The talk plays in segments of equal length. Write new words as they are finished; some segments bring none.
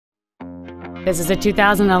This is a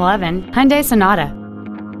 2011 Hyundai Sonata.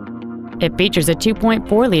 It features a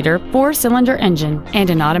 2.4-liter four-cylinder engine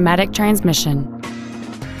and an automatic transmission.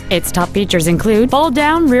 Its top features include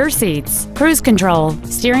fold-down rear seats, cruise control,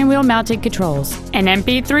 steering wheel mounted controls, an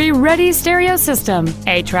MP3-ready stereo system,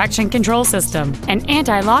 a traction control system, an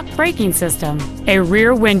anti-lock braking system, a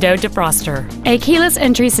rear window defroster, a keyless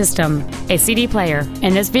entry system, a CD player,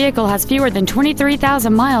 and this vehicle has fewer than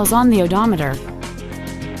 23,000 miles on the odometer.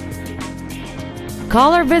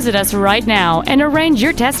 Call or visit us right now and arrange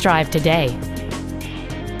your test drive today.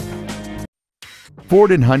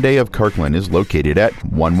 Ford and Hyundai of Kirkland is located at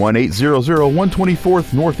 11800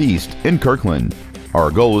 124th Northeast in Kirkland. Our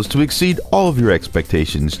goal is to exceed all of your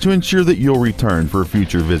expectations to ensure that you'll return for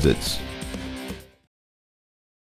future visits.